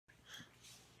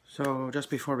So, just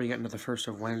before we get into the first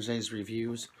of Wednesday's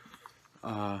reviews,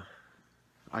 I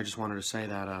just wanted to say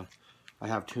that I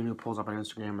have 2 new polls up on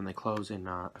Instagram and they close in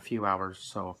a few hours,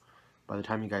 so by the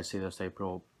time you guys see this, they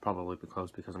will probably be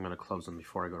closed because I'm going to close them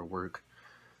before I go to work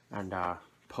and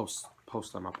post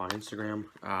them up on Instagram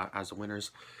as the winners,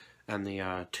 and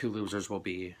the 2 losers will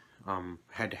be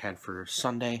head-to-head for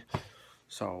Sunday.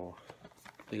 So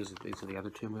these are the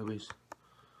other 2 movies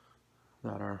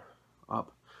that are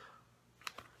up.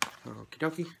 Okie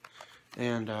dokie.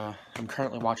 And I'm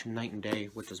currently watching Night and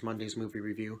Day, which is Monday's movie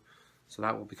review. So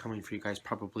that will be coming for you guys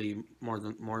probably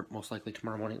most likely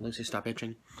tomorrow morning. Lucy, stop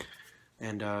itching.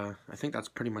 And I think that's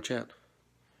pretty much it.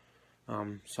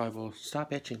 So I will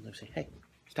stop itching, Lucy. Hey,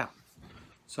 stop.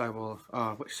 So I will,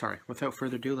 sorry, without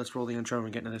further ado, let's roll the intro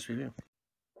and get into this review.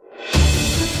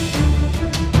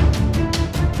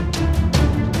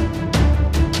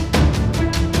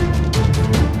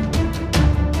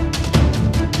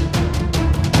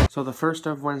 So the first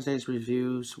of Wednesday's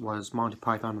reviews was Monty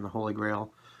Python and the Holy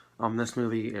Grail. This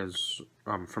movie is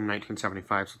from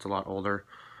 1975, so it's a lot older.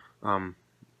 I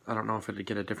don't know if it'd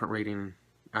get a different rating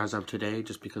as of today,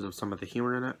 just because of some of the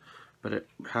humor in it, but it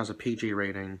has a PG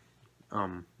rating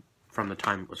from the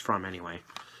time it was from anyway.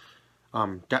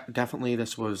 Definitely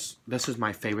this is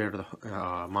my favorite of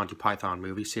the Monty Python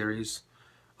movie series.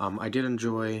 I did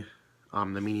enjoy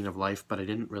The Meaning of Life, but I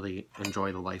didn't really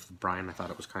enjoy The Life of Brian. I thought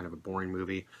it was kind of a boring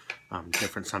movie.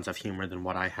 Different sense of humor than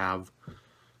what I have.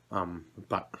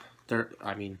 But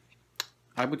I mean,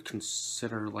 I would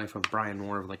consider Life of Brian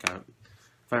more of like a,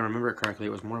 if I remember it correctly,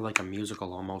 it was more like a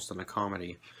musical almost than a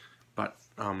comedy. But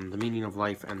The Meaning of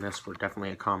Life and this were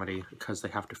definitely a comedy because they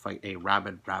have to fight a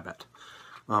rabid rabbit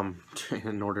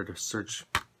in order to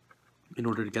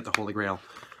get the Holy Grail.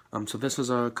 So this is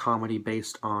a comedy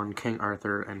based on King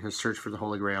Arthur and his search for the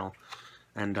Holy Grail,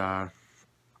 and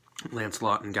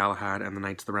Lancelot and Galahad and the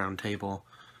Knights of the Round Table.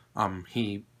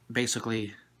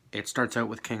 It starts out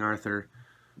with King Arthur,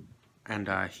 and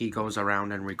he goes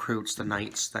around and recruits the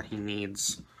knights that he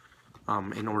needs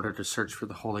in order to search for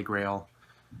the Holy Grail.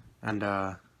 And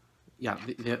yeah,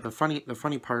 the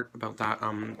funny part about that,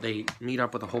 they meet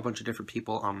up with a whole bunch of different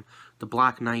people. The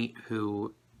Black Knight,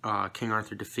 who King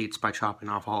Arthur defeats by chopping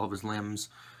off all of his limbs,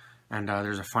 and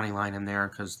there's a funny line in there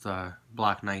because the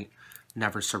Black Knight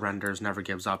never surrenders, never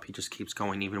gives up. He just keeps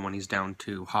going even when he's down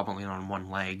to hobbling on one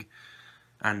leg,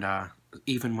 and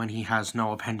even when he has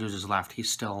no appendages left,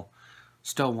 he's still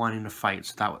wanting to fight.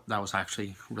 So that was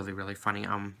actually really funny.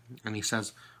 And he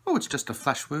says, "Oh, it's just a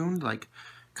flesh wound. Like,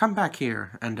 come back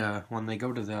here." And when they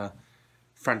go to the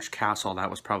French castle, that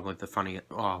was probably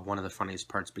one of the funniest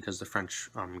parts, because the French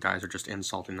guys are just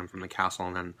insulting them from the castle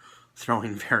and then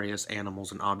throwing various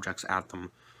animals and objects at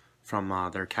them from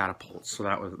their catapults. So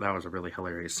that was a really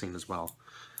hilarious scene as well.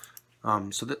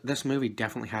 So this movie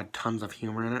definitely had tons of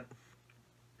humor in it.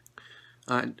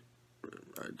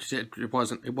 It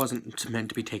wasn't meant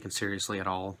to be taken seriously at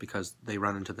all, because they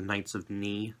run into the Knights of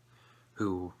Knee,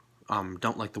 who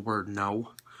don't like the word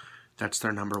no. That's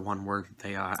their #1 word that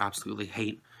they absolutely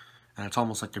hate, and it's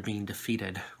almost like they're being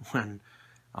defeated when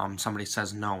somebody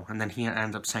says no, and then he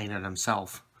ends up saying it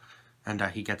himself, and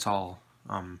he gets all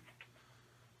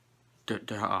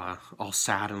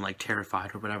sad and like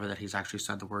terrified or whatever that he's actually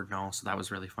said the word no. So that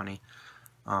was really funny.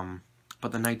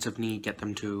 But the Knights of Knee get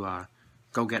them to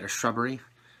go get a shrubbery,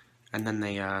 and then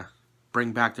they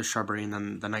bring back the shrubbery, and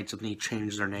then the Knights of Knee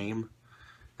change their name.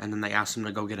 And then they asked him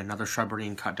to go get another shrubbery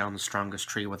and cut down the strongest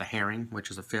tree with a herring, which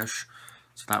is a fish.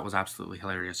 So that was absolutely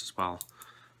hilarious as well.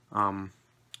 And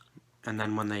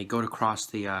then when they go to cross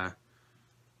the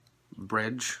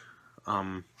bridge,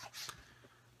 I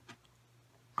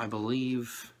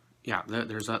believe, yeah,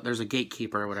 there's a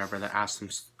gatekeeper or whatever that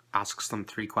asks them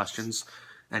 3 questions,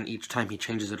 and each time he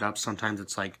changes it up. Sometimes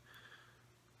it's like,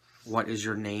 what is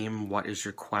your name, what is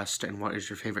your quest, and what is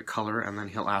your favorite color? And then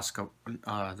he'll ask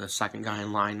the second guy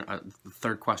in line. The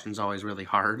third question's always really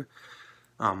hard.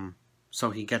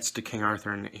 So he gets to King Arthur,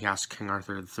 and he asks King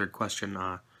Arthur the third question,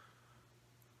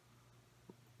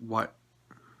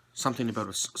 something about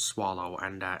a swallow.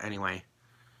 And anyway,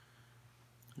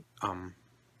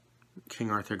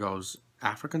 King Arthur goes,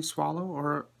 African swallow,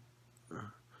 or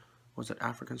was it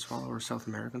African swallow or South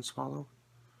American swallow?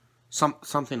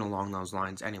 Something along those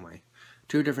lines. Anyway,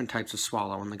 2 different types of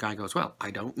swallow, and the guy goes, well,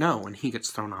 I don't know, and he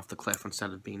gets thrown off the cliff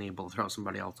instead of being able to throw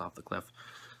somebody else off the cliff.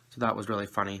 So that was really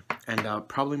funny. And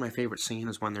probably my favorite scene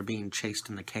is when they're being chased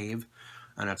in the cave,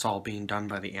 and it's all being done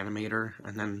by the animator,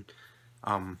 and then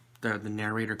the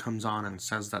narrator comes on and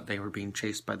says that they were being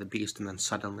chased by the beast, and then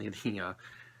suddenly the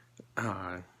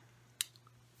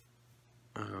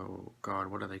oh god,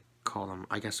 what do they call them?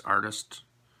 I guess artist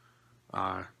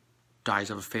dies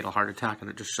of a fatal heart attack, and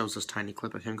it just shows this tiny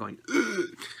clip of him going,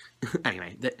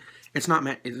 anyway, it's not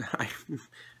meant, I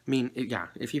mean, yeah,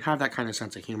 if you have that kind of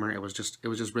sense of humor, it was just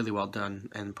really well done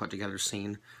and put together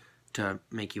scene to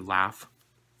make you laugh.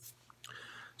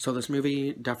 So this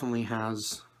movie definitely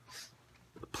has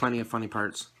plenty of funny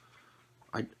parts.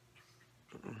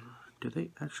 Did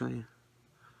they actually?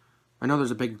 I know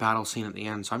there's a big battle scene at the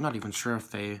end, so I'm not even sure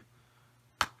if they...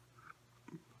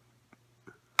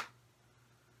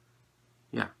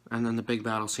 Yeah, and then the big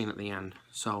battle scene at the end.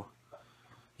 So,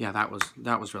 yeah, that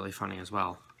was really funny as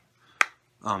well.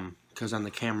 Because then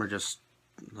the camera just,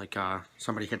 like,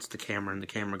 somebody hits the camera and the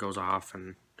camera goes off,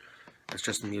 and it's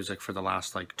just the music for the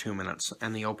last, like, 2 minutes.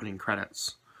 And the opening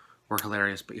credits were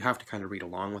hilarious, but you have to kind of read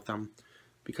along with them,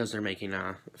 because they're making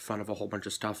fun of a whole bunch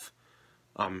of stuff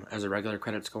as the regular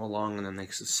credits go along, and then they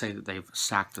say that they've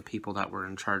sacked the people that were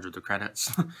in charge of the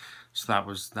credits. So that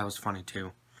was funny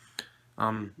too.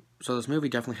 So this movie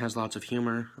definitely has lots of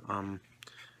humor.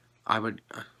 I would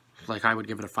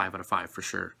give it a 5 out of 5 for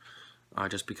sure.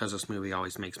 Just because this movie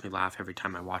always makes me laugh every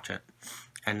time I watch it.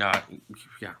 And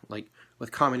yeah, like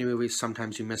with comedy movies,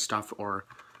 sometimes you miss stuff, or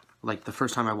like the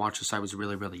first time I watched this, I was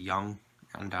really, really young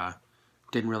and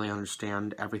didn't really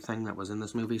understand everything that was in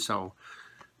this movie. So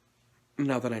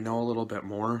now that I know a little bit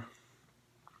more,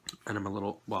 and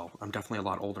I'm definitely a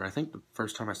lot older. I think the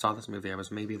first time I saw this movie, I was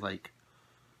maybe like,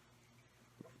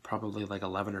 probably like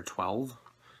 11 or 12,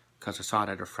 because I saw it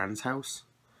at a friend's house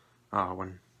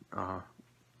when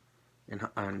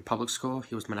in public school.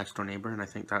 He was my next door neighbor, and I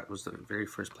think that was the very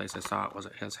first place I saw it, was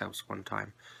at his house one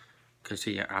time, because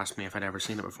he asked me if I'd ever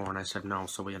seen it before, and I said no,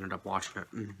 so we ended up watching it,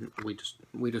 and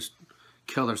we just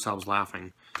killed ourselves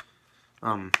laughing,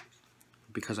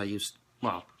 because I used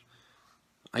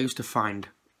to find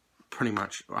pretty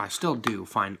much, I still do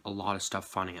find a lot of stuff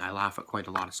funny. I laugh at quite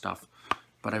a lot of stuff,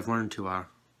 but I've learned to,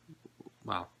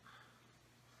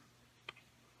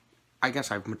 I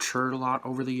guess I've matured a lot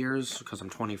over the years, because I'm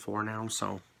 24 now,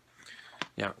 so,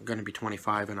 yeah, I'm going to be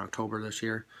 25 in October this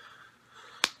year.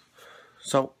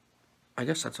 So, I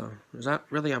guess is that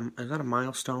a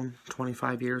milestone,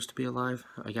 25 years to be alive?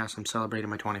 I guess I'm celebrating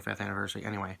my 25th anniversary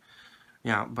anyway.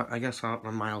 Yeah, but I guess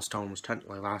a milestone was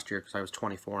technically last year, because I was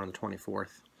 24 on the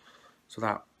 24th. So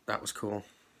that was cool.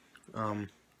 I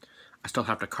still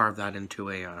have to carve that into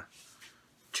a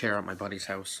chair at my buddy's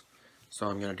house. So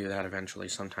I'm going to do that eventually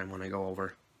sometime when I go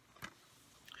over.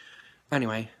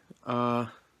 Anyway, I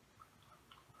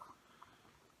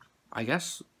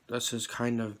guess this has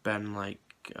kind of been like,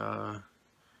 I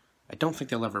don't think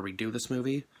they'll ever redo this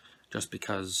movie, just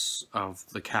because of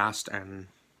the cast, and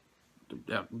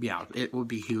yeah, it would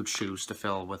be huge shoes to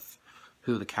fill with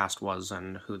who the cast was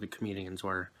and who the comedians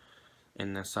were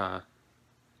in this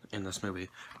movie.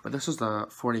 But this is the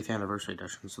 40th anniversary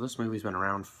edition, so this movie's been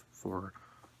around for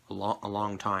a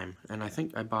long time. And I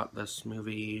think I bought this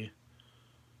movie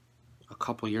a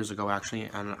couple years ago, actually,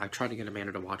 and I tried to get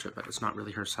Amanda to watch it, but it's not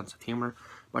really her sense of humor.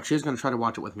 But she's going to try to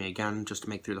watch it with me again, just to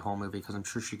make through the whole movie, because I'm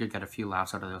sure she could get a few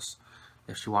laughs out of this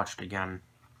if she watched it again.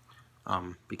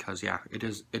 Because yeah, it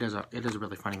is a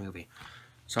really funny movie.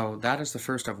 So that is the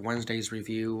first of Wednesday's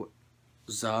review,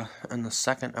 and the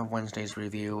second of Wednesday's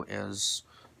review is,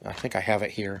 I think I have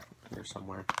it here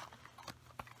somewhere.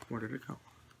 Where did it go?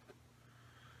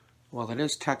 Well, it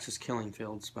is Texas Killing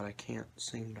Fields, but I can't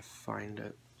seem to find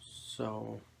it,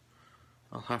 so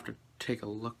I'll have to take a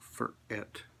look for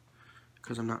it,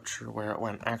 because I'm not sure where it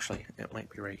went. Actually, it might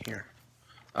be right here.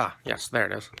 Ah, yes, there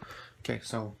it is. Okay,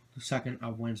 so the second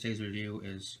of Wednesday's review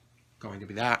is going to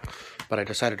be that, but I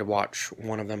decided to watch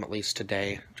one of them at least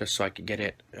today, just so I could get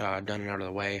it done and out of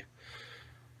the way.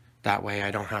 That way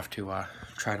I don't have to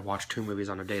try to watch 2 movies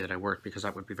on a day that I work, because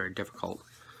that would be very difficult.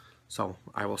 So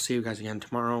I will see you guys again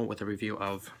tomorrow with a review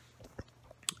of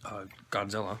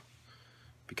Godzilla,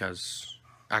 because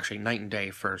actually night and day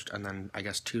first, and then I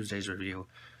guess Tuesday's review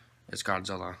is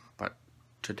Godzilla, but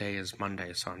today is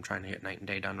Monday, so I'm trying to get night and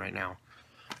day done right now.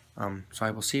 So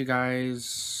I will see you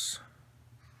guys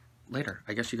later.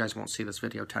 I guess you guys won't see this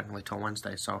video technically till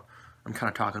Wednesday, so I'm kind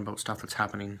of talking about stuff that's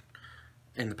happening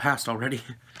in the past already,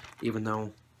 even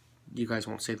though you guys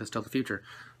won't see this till the future,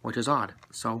 which is odd.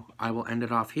 So I will end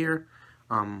it off here.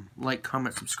 Like,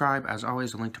 comment, subscribe. As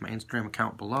always, a link to my Instagram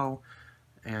account below,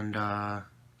 and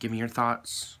give me your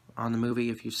thoughts on the movie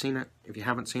if you've seen it, if you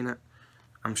haven't seen it.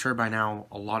 I'm sure by now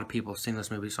a lot of people have seen this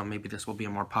movie, so maybe this will be a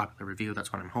more popular review.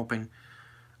 That's what I'm hoping.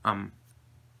 I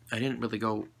didn't really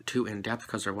go too in-depth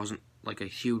because there wasn't like a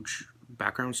huge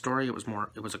background story. It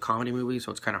was a comedy movie,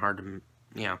 so it's kind of hard to,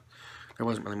 yeah, there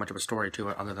wasn't really much of a story to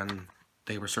it other than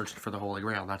they were searching for the Holy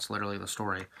Grail. That's literally the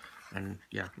story. And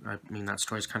yeah, I mean, that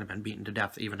story's kind of been beaten to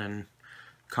death, even in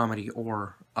comedy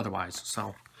or otherwise.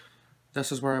 So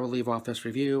this is where I will leave off this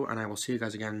review, and I will see you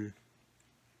guys again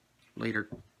later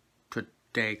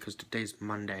today, because today's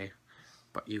Monday.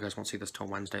 But you guys won't see this till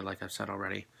Wednesday, like I've said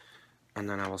already. And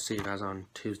then I will see you guys on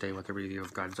Tuesday with a review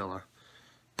of Godzilla.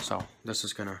 So this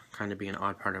is going to kind of be an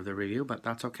odd part of the review, but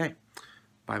that's okay.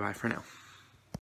 Bye-bye for now.